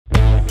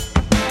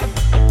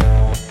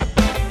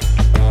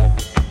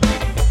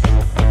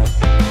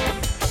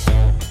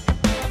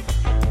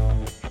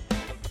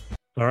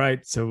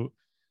right. So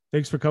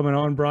thanks for coming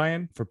on,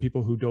 Brian. For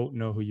people who don't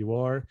know who you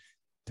are,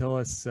 tell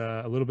us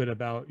a little bit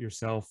about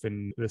yourself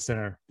and the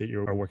center that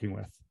you're working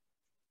with.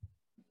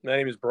 My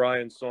name is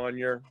Brian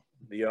Saunier,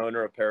 the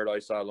owner of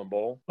Paradise Island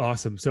Bowl.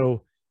 Awesome.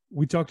 So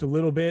we talked a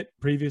little bit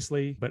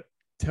previously, but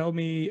tell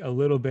me a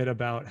little bit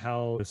about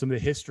how some of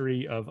the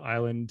history of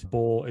Island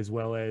Bowl, as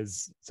well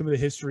as some of the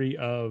history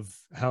of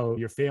how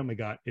your family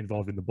got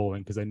involved in the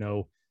bowling, because I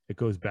know it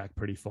goes back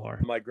pretty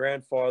far. My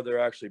grandfather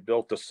actually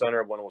built the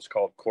center when it was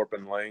called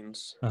Corpin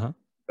Lanes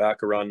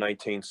back around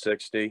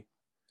 1960.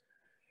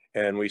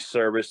 And we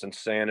serviced and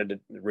sanded and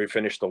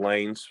refinished the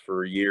lanes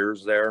for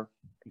years there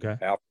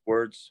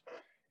afterwards.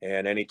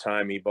 And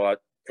anytime he bought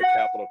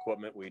capital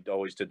equipment, we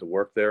always did the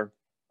work there.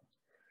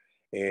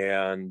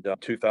 And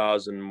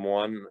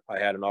 2001, I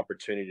had an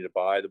opportunity to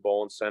buy the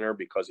bowling center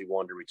because he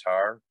wanted to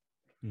retire.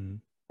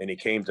 And he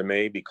came to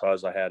me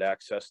because I had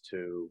access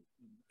to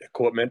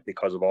equipment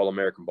because of All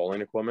American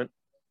Bowling equipment.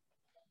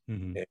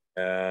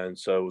 And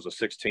so it was a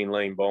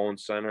 16-lane bowling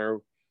center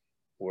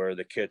where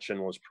the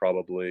kitchen was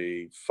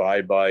probably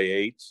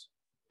 5x8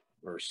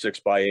 or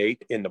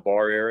 6x8 in the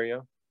bar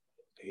area,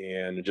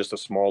 and just a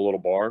small little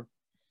bar.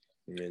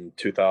 In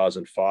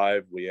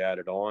 2005, we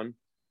added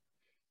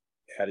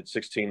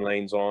 16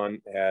 lanes on,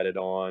 added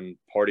on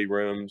party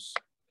rooms,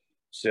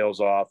 sales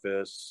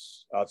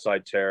office,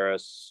 outside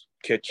terrace,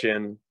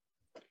 kitchen.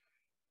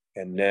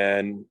 And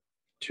then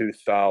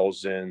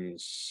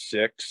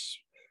 2006,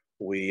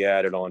 we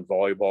added on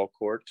volleyball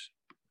court.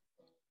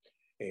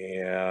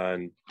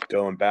 And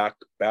going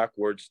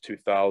backwards,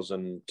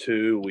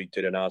 2002, we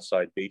did an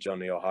outside beach on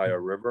the Ohio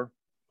River.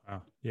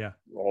 Wow. Yeah.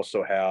 We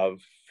also have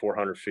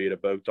 400 feet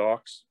of boat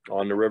docks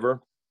on the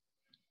river.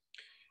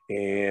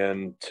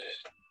 And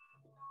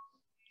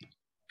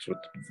that's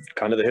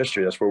kind of the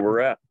history. That's where we're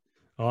at.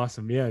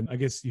 Awesome. Yeah. I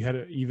guess you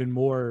had even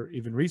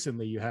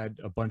recently, you had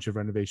a bunch of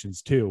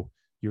renovations too.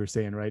 You were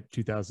saying, right?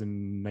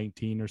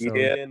 2019 or so?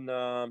 Yeah,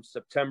 in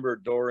September,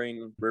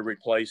 we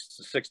replaced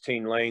the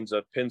 16 lanes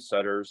of pin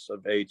setters of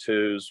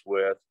A2s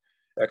with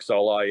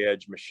XLI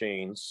Edge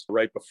machines.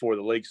 Right before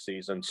the league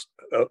season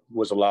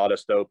was allowed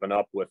us to open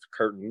up with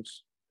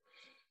curtains.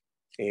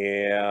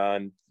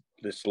 And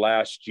this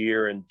last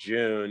year in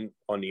June,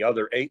 on the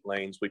other 8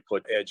 lanes, we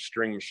put Edge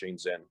string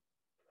machines in.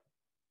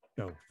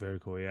 Oh, very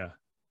cool. Yeah.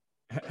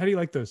 How do you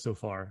like those so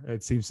far?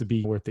 It seems to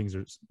be where things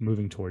are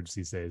moving towards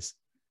these days.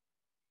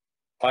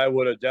 I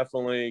would have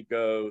definitely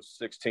go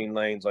 16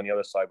 lanes on the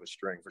other side with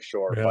string for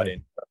sure.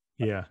 Really?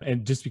 Yeah.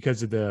 And just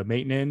because of the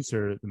maintenance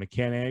or the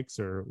mechanics,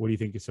 or what do you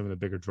think is some of the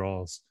bigger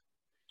draws?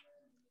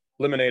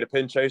 Eliminate a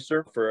pin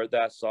chaser for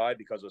that side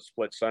because of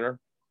split center.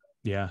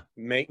 Yeah.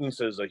 Maintenance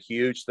is a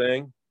huge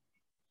thing.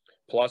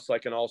 Plus, I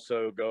can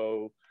also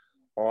go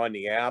on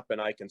the app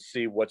and I can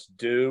see what's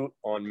due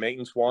on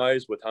maintenance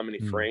wise with how many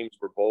frames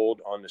were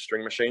bowled on the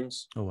string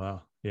machines. Oh,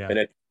 wow. Yeah.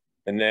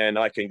 And then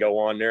I can go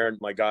on there and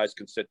my guys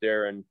can sit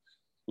there and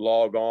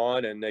log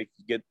on and they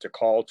get to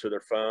call to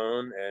their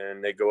phone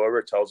and they go over,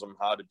 it tells them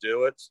how to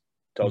do it,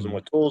 tells them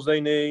what tools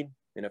they need.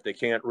 And if they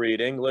can't read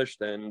English,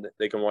 then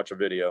they can watch a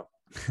video.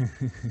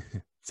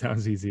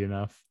 Sounds easy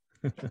enough.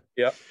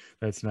 Yep.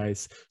 That's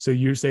nice. So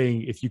you're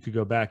saying if you could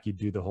go back, you'd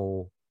do the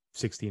whole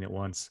 16 at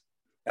once?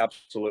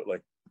 Absolutely.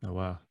 Oh,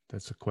 wow.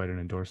 That's quite an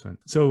endorsement.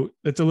 So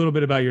that's a little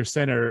bit about your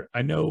center.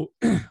 I know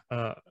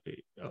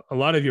a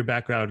lot of your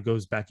background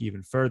goes back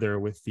even further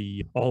with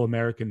the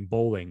All-American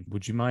Bowling.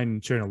 Would you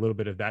mind sharing a little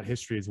bit of that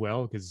history as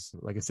well? Because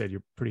like I said,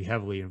 you're pretty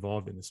heavily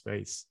involved in the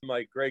space.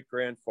 My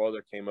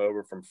great-grandfather came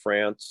over from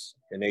France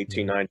in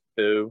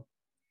 1892.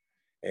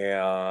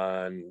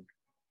 And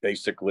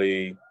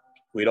basically,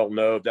 we don't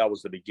know if that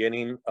was the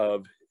beginning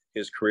of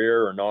his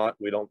career or not.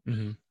 We don't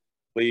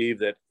believe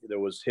that there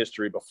was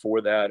history before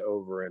that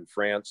over in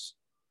France,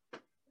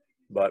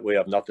 but we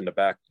have nothing to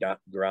back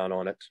ground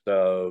on it.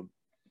 So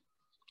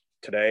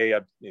today,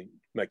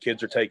 my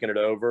kids are taking it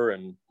over,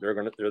 and they're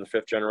the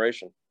 5th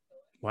generation.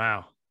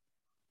 Wow,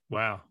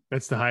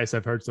 that's the highest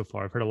I've heard so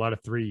far. I've heard a lot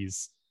of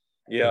 3s.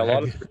 Yeah, a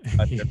lot of.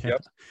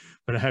 Yep.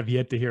 But I have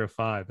yet to hear a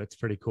 5. That's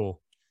pretty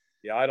cool.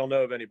 Yeah, I don't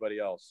know of anybody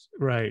else.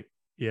 Right.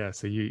 Yeah.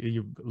 So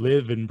you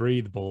live and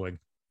breathe bowling.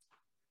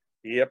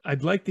 Yep.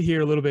 I'd like to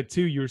hear a little bit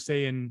too. You were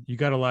saying you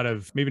got a lot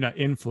of, maybe not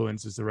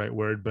influence is the right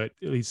word, but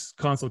at least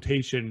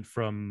consultation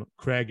from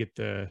Craig at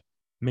the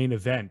main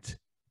event.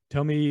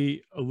 Tell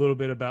me a little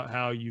bit about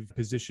how you've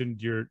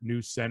positioned your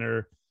new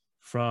center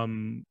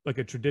from like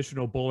a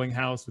traditional bowling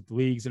house with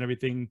leagues and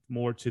everything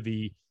more to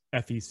the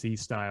FEC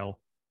style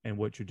and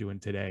what you're doing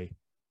today.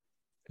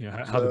 You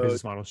know, how the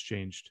business model's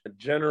changed.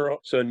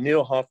 So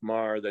Neil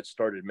Hoffmeyer that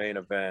started Main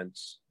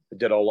Events,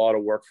 did a lot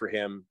of work for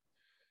him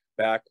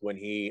back when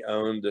he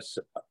owned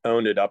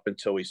it up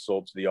until he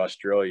sold to the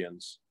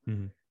Australians.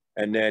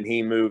 And then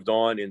he moved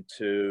on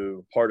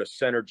into part of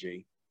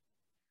Synergy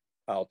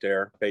out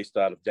there, based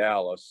out of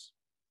Dallas.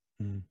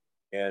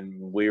 And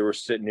we were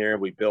sitting there,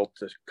 we built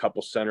a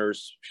couple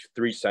centers,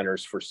 3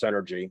 centers for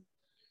Synergy.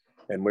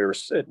 And we were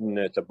sitting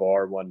at the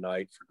bar one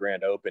night for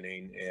grand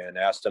opening and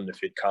asked him if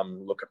he'd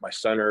come look at my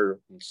center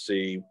and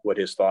see what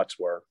his thoughts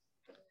were.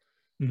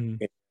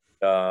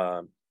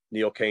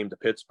 Neil came to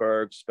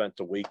Pittsburgh, spent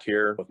a week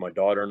here with my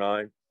daughter and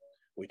I.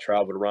 We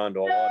traveled around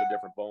to a lot of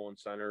different bowling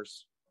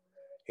centers.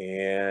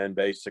 And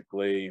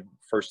basically,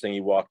 first thing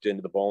he walked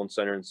into the bowling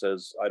center and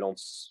says,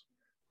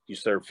 you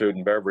serve food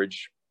and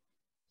beverage?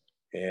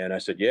 And I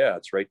said, yeah,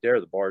 it's right there.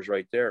 The bar's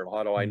right there.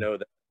 How do I know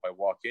that if I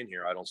walk in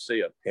here, I don't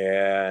see it?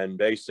 And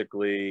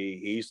basically,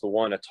 he's the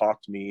one that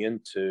talked me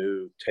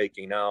into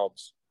taking out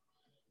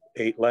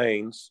 8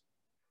 lanes.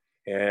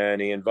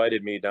 And he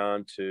invited me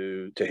down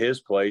to his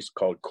place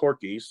called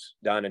Corky's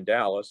down in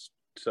Dallas.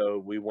 So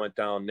we went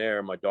down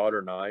there, my daughter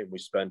and I, and we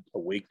spent a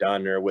week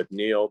down there with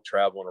Neil,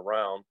 traveling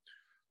around,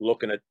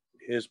 looking at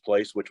his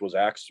place, which was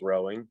axe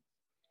throwing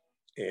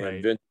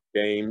and vintage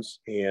games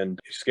and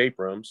escape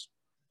rooms.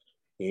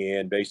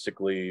 And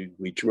basically,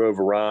 we drove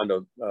around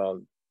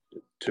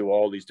to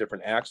all these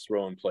different axe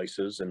throwing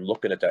places and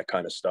looking at that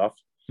kind of stuff.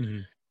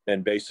 Mm-hmm.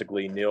 And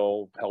basically,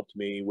 Neil helped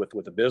me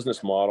with a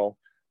business model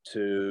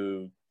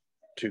to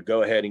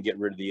go ahead and get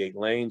rid of the 8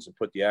 lanes and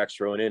put the axe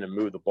throwing in and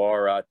move the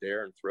bar out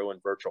there and throw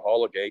in virtual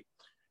hologate.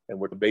 And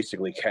we're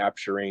basically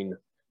capturing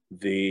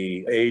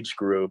the age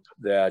group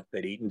that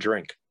eat and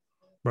drink.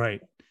 Right.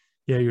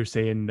 Yeah, you're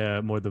saying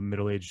more the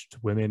middle-aged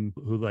women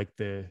who like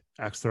the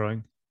axe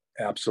throwing.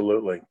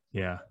 Absolutely.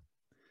 Yeah,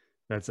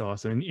 that's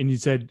awesome. And you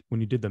said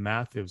when you did the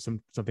math, it was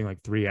something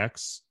like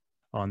 3x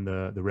on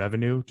the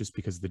revenue, just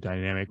because of the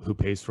dynamic, who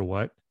pays for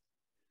what.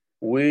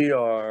 We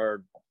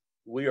are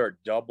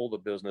double the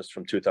business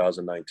from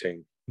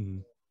 2019. Mm-hmm.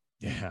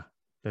 Yeah,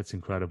 that's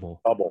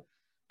incredible.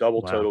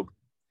 Double wow. Total.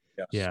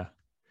 Yes. Yeah.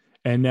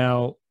 And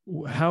now,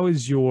 how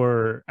has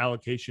your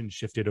allocation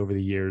shifted over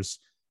the years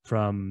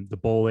from the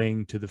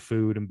bowling to the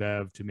food and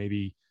bev to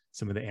maybe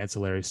some of the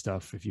ancillary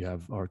stuff, if you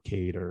have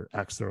arcade or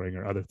axe throwing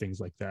or other things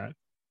like that?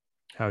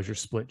 How's your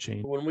split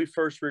changed? When we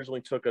first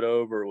originally took it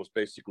over, it was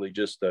basically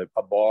just a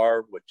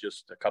bar with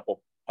just a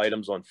couple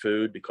items on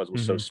food because it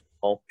was so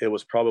small. It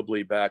was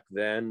probably back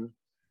then,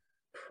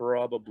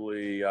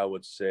 I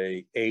would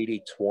say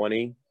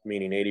 80-20,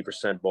 meaning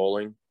 80%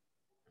 bowling.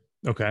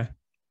 Okay.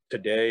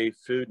 Today,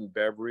 food and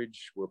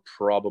beverage, we're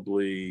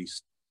probably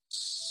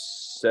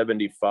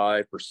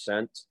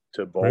 75%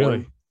 to bowling.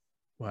 Really?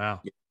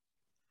 Wow. Yeah.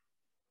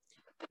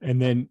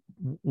 And then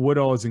what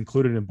all is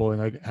included in bowling?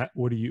 Like,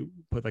 what do you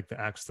put, like the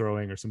axe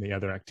throwing or some of the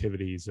other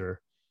activities,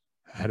 or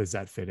how does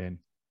that fit in?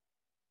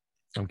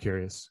 I'm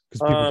curious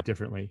because people do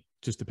differently.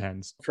 Just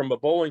depends. From a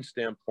bowling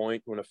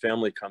standpoint, when a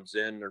family comes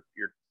in,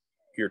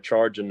 you're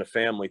charging the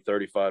family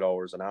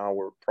 $35 an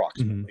hour,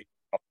 approximately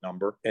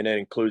number, and that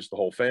includes the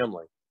whole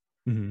family.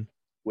 Mm-hmm.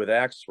 With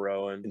axe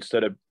throwing,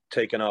 instead of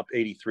taking up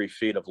 83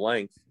 feet of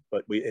length,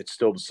 but it's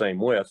still the same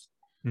width,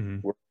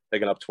 we're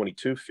taking up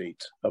 22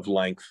 feet of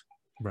length.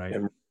 Right.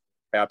 And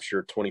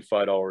capture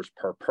 $25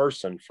 per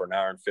person for an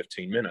hour and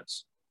 15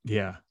 minutes.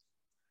 Yeah.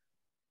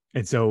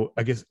 And so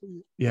I guess,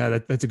 yeah,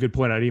 that's a good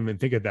point. I didn't even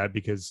think of that,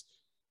 because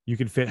you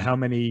can fit how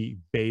many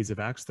bays of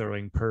axe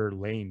throwing per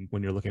lane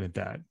when you're looking at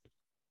that?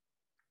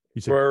 You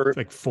said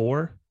like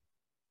 4?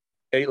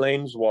 8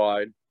 lanes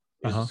wide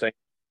is the same.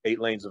 8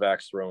 lanes of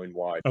axe throwing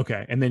wide.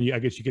 Okay. And then I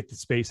guess you get the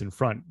space in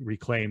front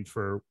reclaimed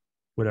for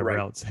whatever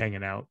else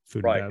hanging out,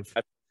 food and bev.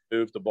 That's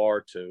moved the bar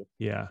to.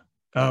 Yeah.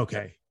 Oh,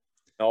 okay.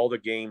 All the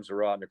games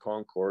are out in the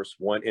concourse,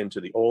 went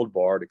into the old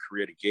bar to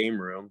create a game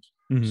room.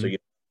 So you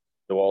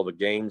do all the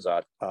games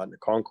out in the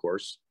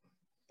concourse.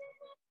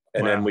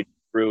 And then we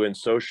threw in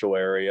social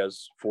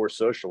areas, 4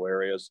 social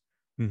areas,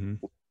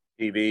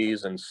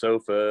 TVs and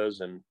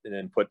sofas, and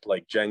then put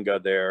like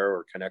Jenga there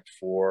or Connect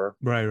 4.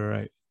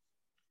 Right.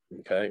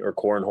 Okay. Or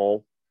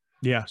cornhole.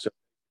 Yeah. So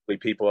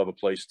people have a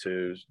place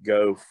to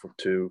go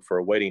for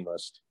a waiting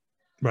list.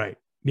 Right.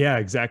 Yeah,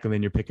 exactly.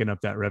 Then you're picking up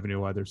that revenue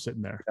while they're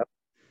sitting there.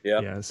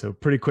 Yep. Yeah. So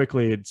pretty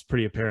quickly, it's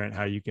pretty apparent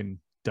how you can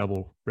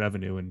double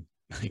revenue in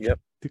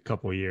a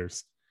couple of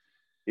years.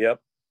 Yep.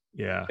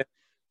 Yeah.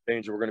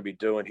 Things we're going to be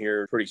doing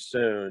here pretty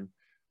soon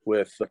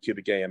with the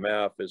Cubic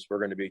AMF is we're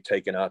going to be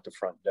taking out the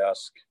front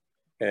desk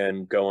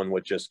and going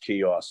with just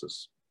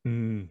kiosks.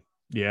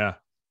 Yeah.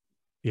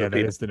 Yeah. That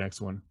is the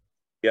next one.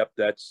 Yep.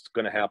 That's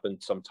going to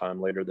happen sometime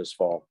later this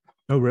fall.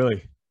 Oh,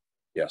 really?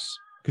 Yes.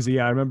 Because,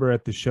 I remember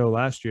at the show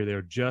last year, they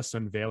were just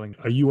unveiling.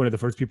 Are you one of the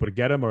first people to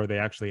get them, or are they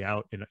actually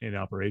out in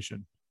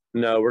operation?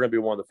 No, we're going to be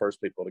one of the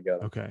first people to get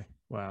them. Okay.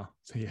 Wow.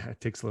 So, yeah, it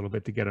takes a little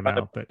bit to get them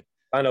out, but.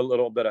 And a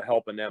little bit of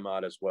helping them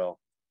out as well.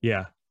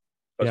 Yeah.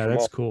 Yeah,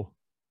 that's cool.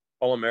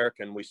 All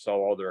American, we sell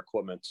all their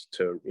equipment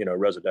to,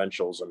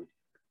 residentials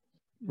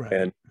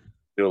and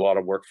do a lot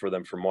of work for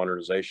them for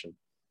modernization.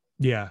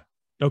 Yeah.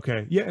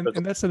 Okay. Yeah.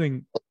 And that's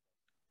something.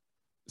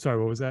 Sorry,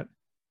 what was that?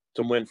 It's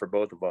a win for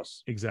both of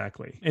us.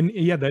 Exactly. And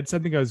yeah, that's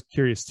something I was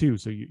curious too.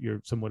 So you're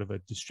somewhat of a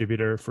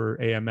distributor for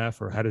AMF,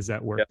 or how does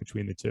that work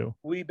between the two?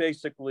 We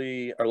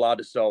basically are allowed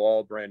to sell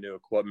all brand new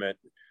equipment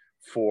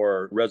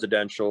for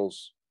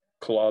residentials,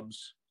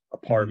 clubs,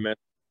 apartments,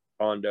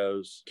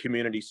 condos,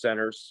 community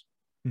centers.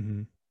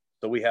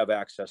 So we have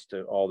access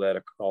to all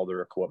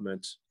their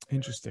equipment.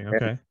 Interesting.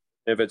 Okay.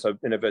 And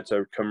if it's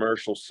a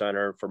commercial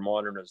center for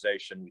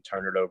modernization, we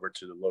turn it over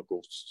to the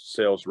local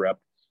sales rep,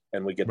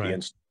 and we get the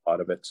install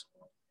out of it.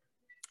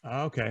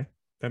 Okay.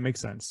 That makes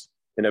sense.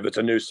 And if it's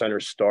a new center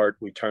start,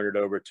 we turn it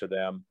over to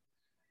them,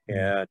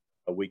 and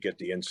we get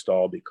the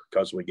install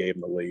because we gave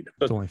them the lead.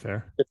 It's only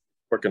fair. It's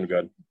working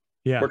good.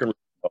 Yeah. Working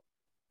well.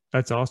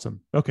 That's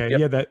awesome. Okay. Yep.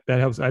 Yeah, that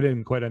helps. I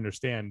didn't quite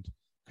understand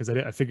because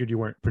I figured you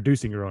weren't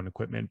producing your own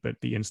equipment, but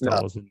the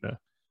installs in the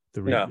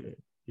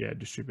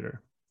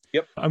distributor.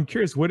 Yep. I'm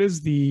curious, what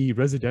does the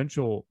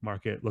residential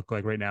market look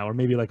like right now? Or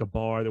maybe like a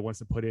bar that wants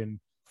to put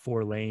in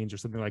 4 lanes or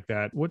something like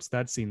that. What's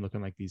that scene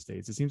looking like these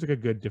days? It seems like a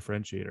good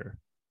differentiator.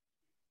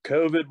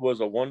 COVID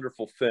was a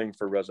wonderful thing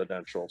for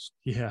residentials.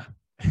 Yeah.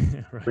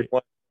 Right. We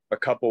went a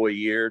couple a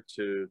year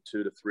to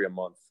 2 to 3 a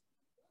month.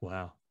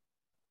 Wow.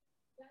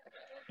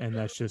 And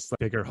that's just like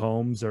bigger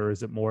homes, or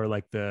is it more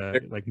like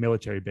like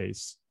military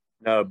base?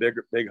 No, big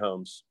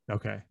homes.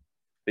 Okay.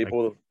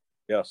 People,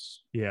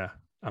 yes. Yeah.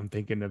 I'm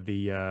thinking of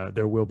the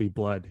There Will Be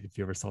Blood, if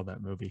you ever saw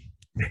that movie.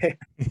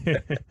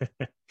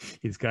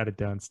 He's got it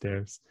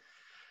downstairs.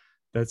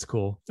 That's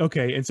cool.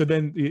 Okay. And so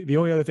then the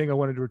only other thing I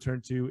wanted to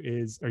return to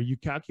is, are you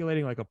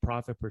calculating like a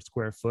profit per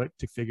square foot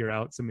to figure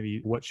out some of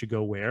what should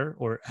go where,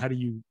 or how do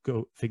you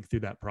go think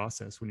through that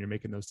process when you're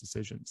making those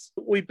decisions?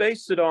 We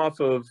based it off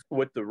of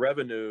what the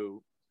revenue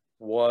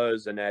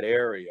was in that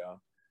area,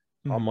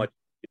 how much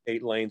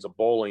 8 lanes of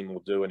bowling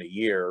will do in a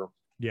year.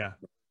 Yeah.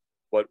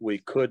 What we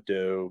could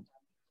do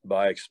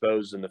by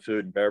exposing the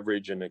food and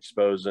beverage and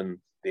exposing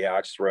the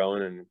axe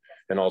throwing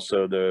and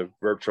also the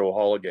virtual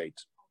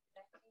hologate.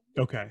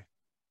 Okay.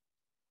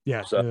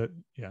 Yeah. So,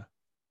 yeah.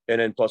 And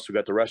then plus we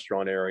got the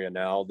restaurant area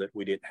now that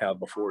we didn't have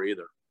before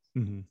either.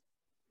 Mm-hmm.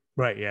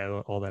 Right.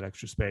 Yeah. All that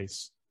extra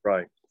space.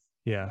 Right.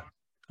 Yeah.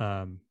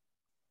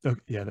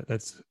 Yeah.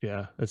 That's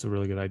a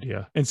really good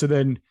idea. And so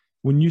then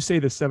when you say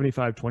the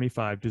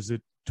 75-25, does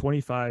it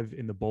 25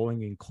 in the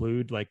bowling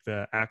include like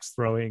the axe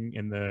throwing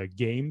and the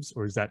games,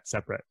 or is that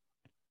separate?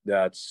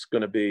 That's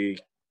going to be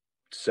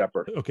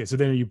separate. Okay. So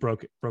then you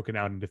broken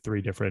out into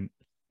 3 different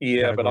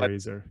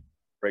categories, or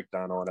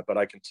breakdown on it, but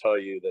I can tell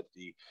you that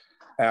the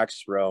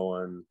axe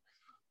throwing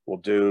will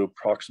do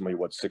approximately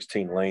what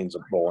 16 lanes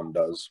of bowling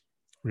does.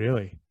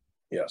 Really?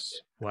 Yes.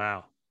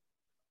 Wow.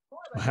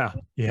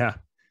 Yeah.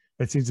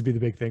 That seems to be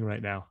the big thing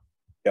right now.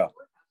 Yeah.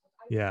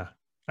 Yeah.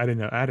 I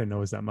didn't know it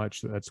was that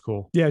much. So that's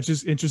cool. Yeah. It's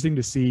just interesting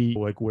to see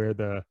like where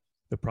the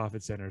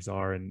profit centers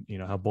are, and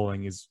how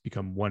bowling has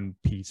become one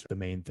piece, the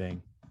main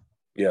thing.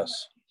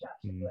 Yes.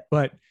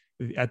 But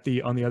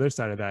on the other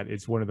side of that,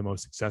 it's one of the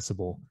most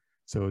accessible.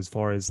 So as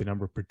far as the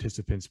number of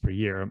participants per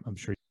year, I'm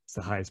sure it's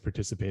the highest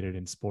participated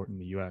in sport in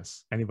the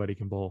U.S. Anybody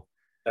can bowl.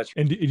 That's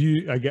and did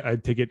you? I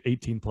take it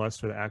 18 plus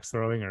for the axe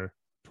throwing, or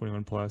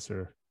 21 plus,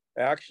 or?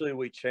 Actually,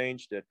 we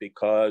changed it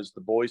because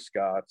the Boy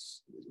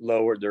Scouts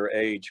lowered their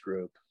age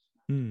group.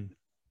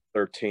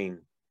 13.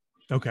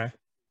 Okay.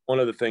 One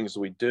of the things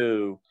we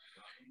do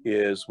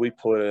is we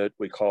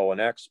call an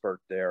expert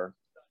there,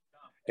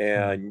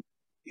 and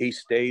he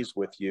stays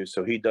with you.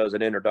 So he does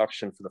an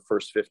introduction for the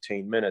first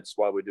 15 minutes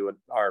while we do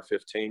our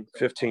 15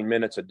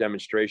 minutes of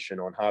demonstration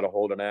on how to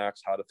hold an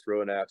axe, how to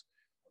throw an axe,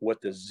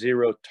 what the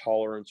 0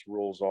 tolerance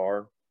rules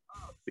are,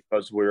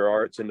 because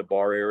it's in the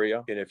bar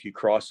area. And if you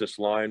cross this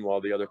line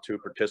while the other 2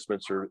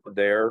 participants are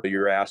there,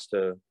 you're asked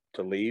to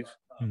leave.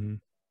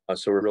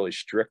 So we're really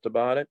strict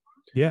about it.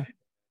 Yeah.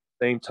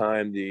 Same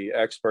time, the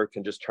expert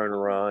can just turn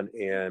around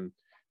and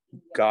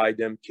guide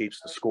them,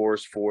 keeps the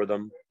scores for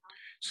them,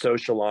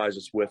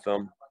 socializes with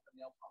them,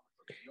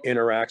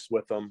 interacts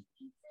with them,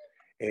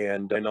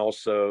 and then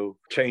also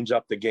change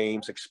up the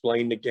games,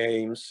 explain the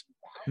games.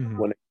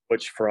 When it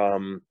switch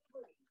from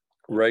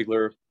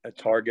regular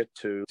target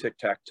to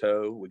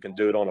tic-tac-toe, we can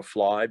do it on a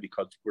fly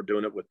because we're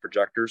doing it with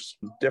projectors.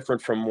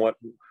 Different from what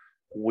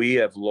we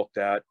have looked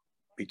at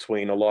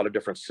between a lot of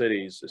different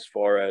cities, as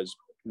far as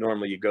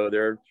normally you go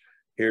there,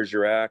 here's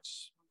your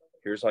axe,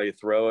 here's how you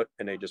throw it,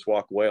 and they just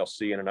walk away. I'll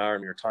see you in an hour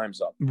and your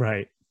time's up.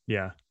 Right.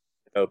 Yeah.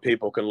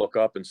 People can look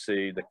up and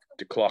see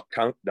the clock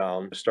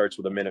countdown starts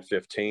with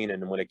 1:15,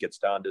 and when it gets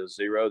down to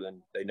 0,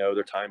 then they know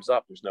their time's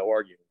up. There's no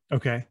arguing.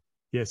 Okay.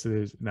 Yeah. So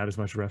there's not as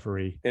much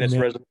referee. And it's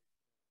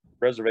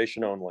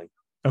reservation only.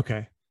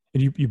 Okay.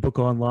 And you book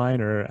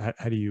online, or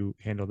how do you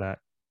handle that?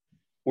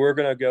 We're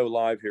going to go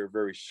live here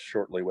very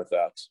shortly with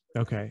that.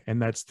 Okay.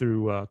 And that's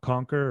through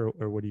Conquer,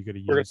 or what are you going to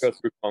use? We're going to go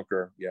through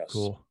Conquer. Yes.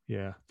 Cool.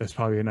 Yeah. That's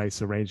probably a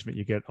nice arrangement.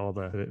 You get all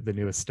the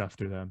newest stuff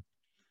through them.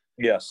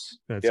 Yes.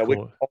 That's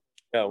cool.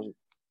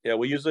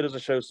 We use it as a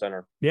show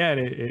center. Yeah. And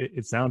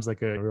it sounds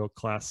like a real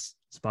class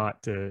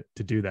spot to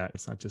do that.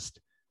 It's not just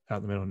out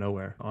in the middle of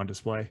nowhere on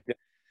display. Yeah.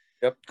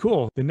 Yep.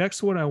 Cool. The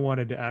next one I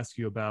wanted to ask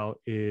you about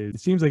is,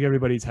 it seems like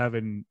everybody's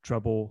having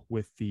trouble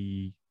with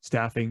the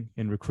staffing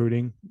and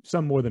recruiting,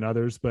 some more than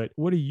others, but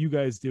what are you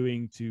guys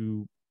doing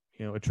to,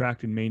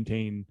 attract and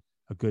maintain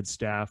a good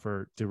staff,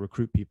 or to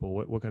recruit people?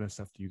 What kind of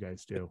stuff do you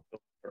guys do?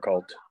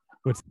 Difficult.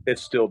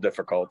 It's still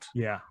difficult.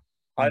 Yeah.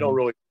 I don't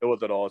really deal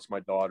with it all. It's my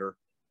daughter.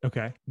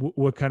 Okay.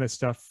 What kind of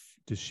stuff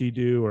does she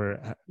do,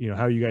 or,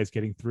 how are you guys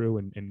getting through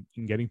and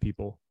getting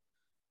people?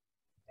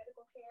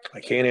 I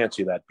can't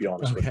answer that, to be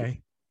honest with you.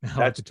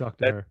 I'll have to talk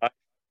to her.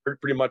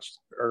 pretty much,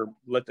 or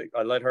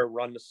I let her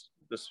run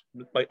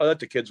I let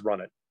the kids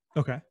run it.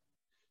 Okay.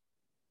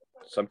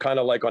 So I'm kind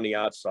of like on the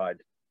outside.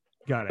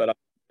 Got it. But I'm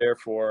there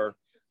for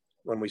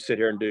when we sit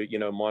here and do,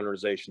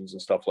 modernizations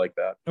and stuff like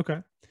that.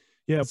 Okay.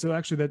 Yeah. So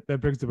actually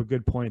that brings up a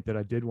good point that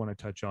I did want to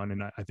touch on.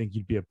 And I think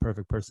you'd be a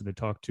perfect person to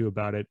talk to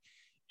about it,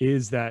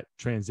 is that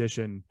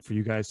transition for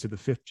you guys to the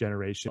 5th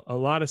generation. A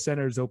lot of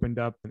centers opened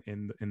up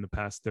in the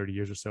past 30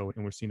 years or so,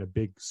 and we're seeing a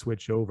big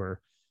switch over.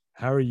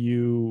 How are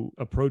you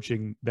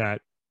approaching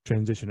that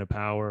transition of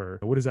power?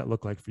 What does that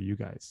look like for you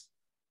guys?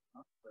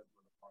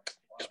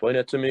 Explain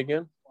that to me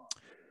again.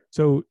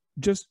 So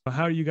just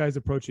how are you guys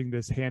approaching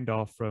this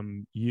handoff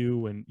from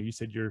you? And you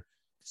said you're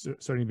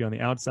starting to be on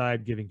the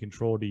outside, giving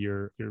control to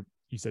your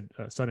you said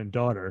son and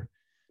daughter.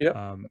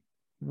 Yeah.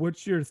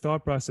 What's your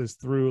thought process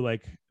through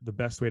like the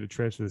best way to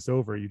transfer this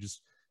over? You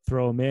just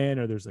throw them in,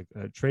 or there's like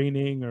a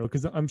training, or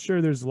because I'm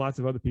sure there's lots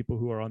of other people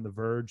who are on the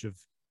verge of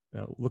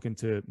looking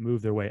to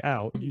move their way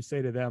out. What do you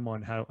say to them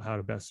on how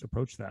to best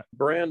approach that?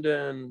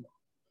 Brandon,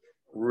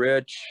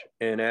 Rich,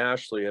 and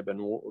Ashley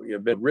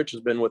Rich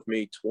has been with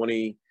me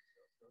 22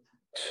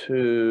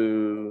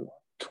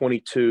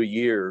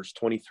 years,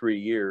 23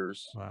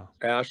 years. Wow.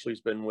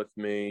 Ashley's been with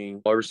me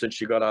ever since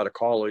she got out of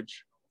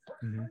college.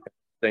 Mm-hmm.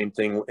 Same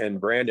thing.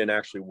 And Brandon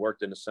actually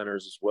worked in the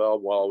centers as well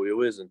while he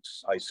was in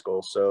high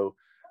school. So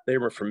they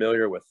were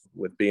familiar with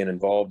being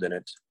involved in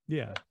it.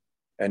 Yeah.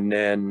 And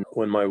then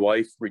when my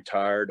wife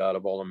retired out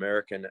of All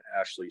American,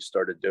 Ashley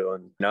started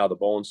doing now the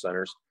bowling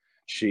centers.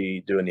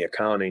 She doing the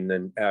accounting,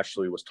 then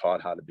Ashley was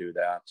taught how to do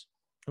that.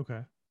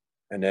 Okay.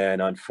 And then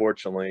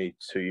unfortunately,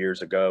 2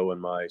 years ago when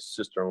my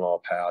sister-in-law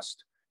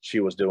passed, she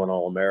was doing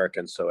All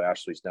American. So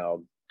Ashley's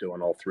now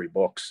doing all 3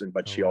 books.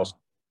 But she also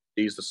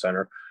sees the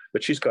center,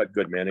 but she's got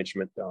good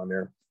management down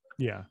there.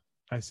 Yeah,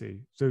 I see.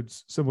 So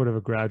it's somewhat of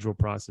a gradual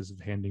process of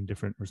handing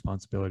different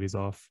responsibilities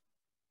off.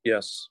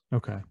 Yes.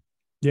 Okay.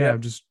 Yeah.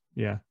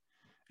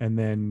 And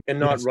then. And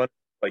not run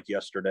like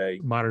yesterday.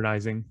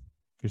 Modernizing,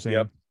 you're saying?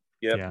 Yep.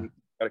 Yeah.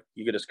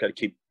 You just got to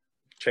keep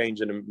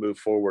changing and move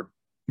forward.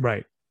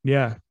 Right.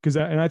 Yeah.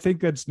 And I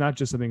think that's not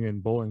just something in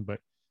bowling, but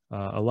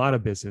a lot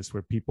of business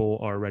where people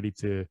are ready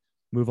to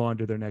move on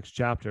to their next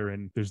chapter.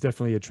 And there's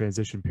definitely a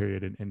transition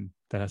period, and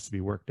that has to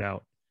be worked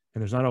out.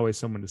 And there's not always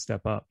someone to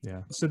step up.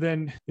 Yeah. So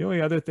then the only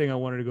other thing I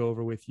wanted to go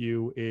over with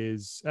you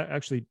is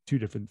actually 2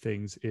 different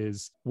things,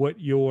 is what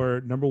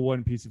your number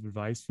 1 piece of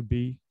advice would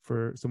be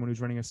for someone who's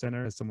running a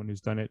center, as someone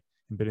who's done it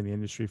and been in the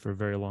industry for a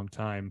very long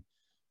time.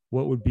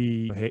 What would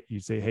be, hey,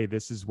 you'd say, hey,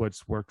 this is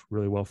what's worked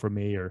really well for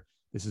me, or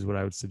this is what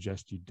I would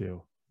suggest you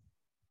do?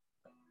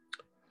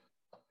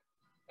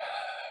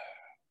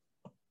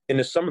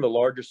 In some of the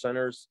larger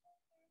centers,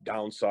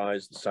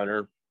 downsize the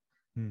center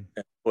and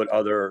put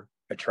other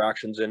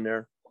attractions in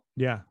there.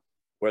 Yeah.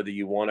 Whether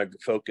you want to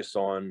focus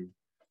on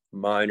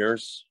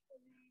minors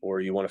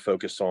or you want to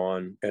focus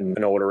on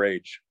an older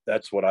age,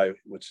 that's what I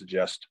would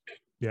suggest.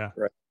 Yeah.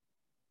 Right.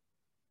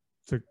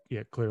 So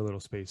clear a little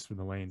space from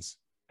the lanes.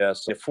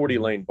 Yes. 40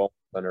 lane bowling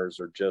centers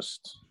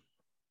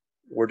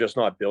we're just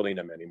not building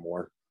them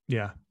anymore.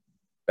 Yeah.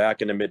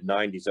 Back in the mid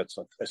 90s, I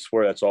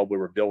swear that's all we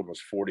were building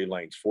was 40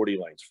 lanes.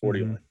 Lanes.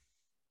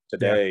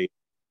 Today,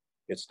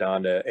 it's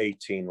down to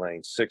 18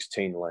 lanes,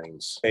 16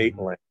 lanes, 8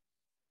 lanes,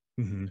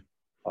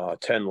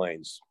 10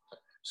 lanes.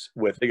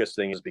 With the biggest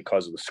thing is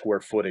because of the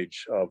square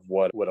footage of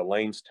what a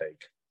lanes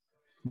take.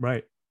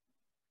 Right.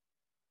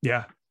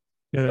 Yeah.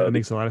 Yeah, that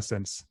makes a lot of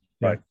sense.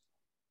 Yeah. Right.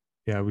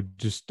 Yeah, we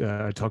just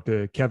talked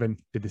to Kevin,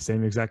 did the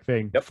same exact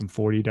thing, from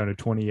 40 down to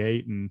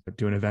 28 and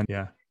do an event.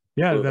 Yeah.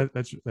 Yeah,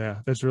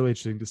 that's really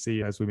interesting to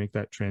see as we make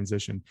that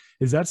transition.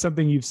 Is that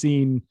something you've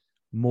seen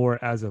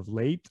more as of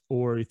late,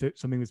 or is it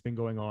something that's been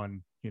going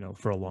on,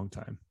 for a long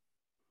time?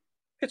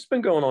 It's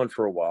been going on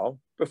for a while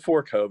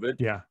before COVID.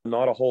 Yeah.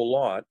 Not a whole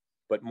lot,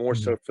 but more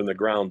so from the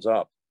grounds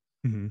up.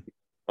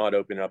 Not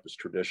opening up as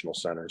traditional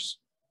centers.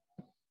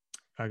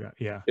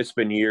 It's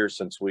been years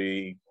since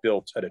we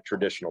built at a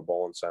traditional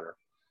bowling center.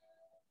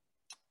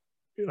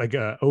 Like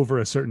over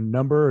a certain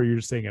number, or you're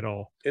just saying it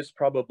all? It's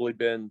probably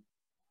been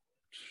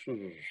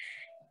the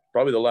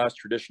last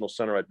traditional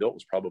center I built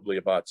was probably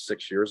about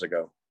 6 years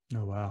ago.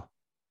 Oh, wow.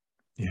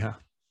 Yeah.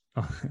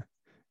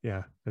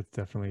 Yeah, that's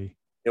definitely.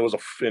 It was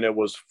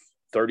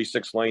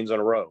 36 lanes in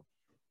a row.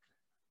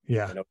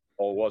 Yeah. And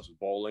all it was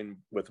bowling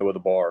with a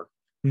bar.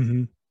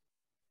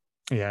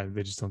 Yeah,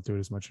 they just don't do it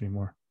as much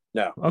anymore.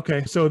 No.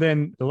 Okay. So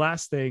then the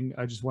last thing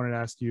I just wanted to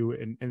ask you,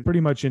 and pretty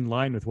much in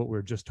line with what we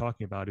were just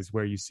talking about, is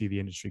where you see the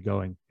industry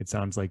going. It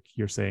sounds like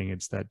you're saying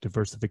it's that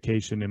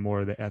diversification and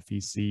more of the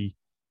FEC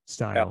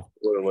style.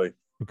 Absolutely.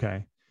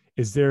 Okay.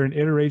 Is there an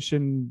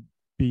iteration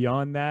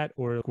beyond that,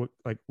 or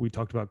like we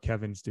talked about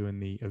Kevin's doing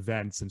the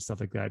events and stuff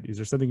like that? Is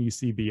there something you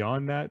see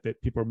beyond that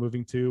people are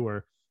moving to,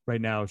 or right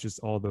now it's just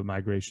all the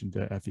migration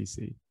to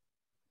FEC?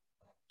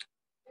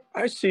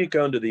 I see it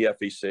going to the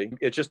FEC.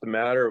 It's just a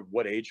matter of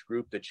what age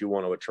group that you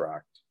want to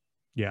attract.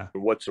 Yeah.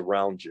 What's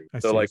around you.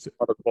 So like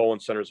other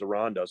bowling centers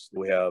around us,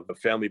 we have a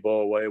Family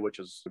Bowl Away, which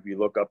is, if you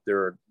look up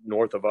there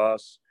north of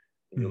us,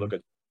 and you look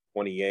at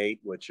 28,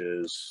 which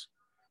is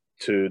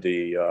to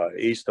the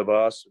east of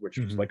us, which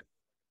was like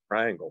a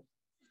triangle.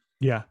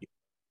 Yeah.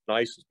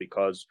 Nice is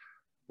because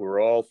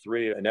we're all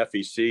three an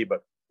FEC,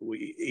 but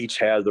we each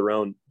have their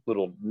own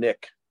little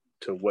nick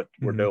to what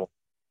we're doing.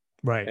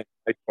 Right. And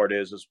the nice part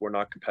is we're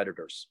not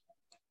competitors.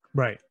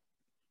 Right.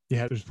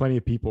 Yeah. There's plenty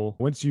of people.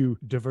 Once you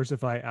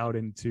diversify out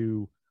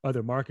into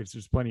other markets,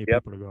 there's plenty of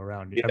people to go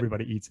around.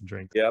 Everybody eats and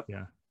drinks. Yep.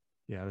 Yeah.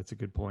 Yeah. That's a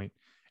good point.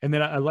 And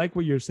then I like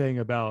what you're saying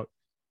about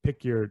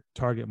pick your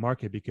target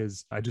market,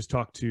 because I just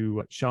talked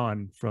to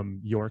Sean from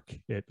York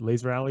at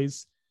Laser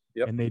Alleys.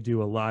 Yep. And they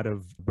do a lot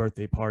of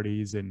birthday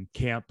parties and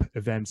camp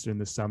events in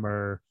the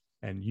summer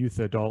and youth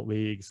adult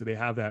league. So they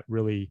have that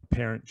really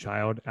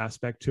parent-child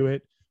aspect to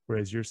it.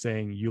 Whereas you're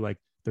saying you like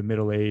the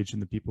middle age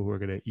and the people who are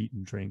going to eat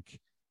and drink,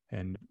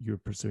 and you're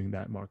pursuing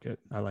that market.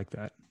 I like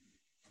that.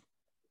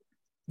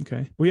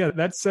 Okay. Well, yeah,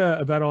 that's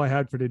about all I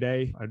had for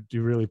today. I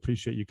do really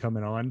appreciate you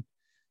coming on.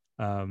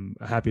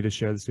 Happy to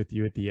share this with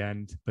you at the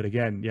end. But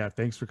again, yeah,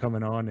 thanks for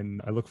coming on,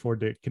 and I look forward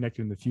to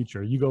connecting in the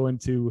future. You go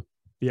into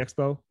the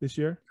expo this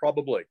year?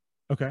 Probably.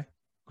 Okay,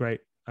 great.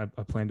 I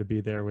plan to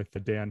be there with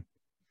Dan.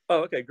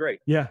 Oh, okay,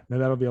 great. Yeah, no,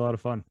 that'll be a lot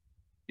of fun.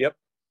 Yep.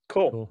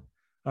 Cool.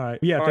 All right.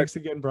 Yeah, thanks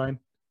again, Brian.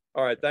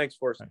 All right, thanks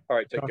for. All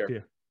right, take care. Talk to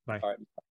you. Bye. All right.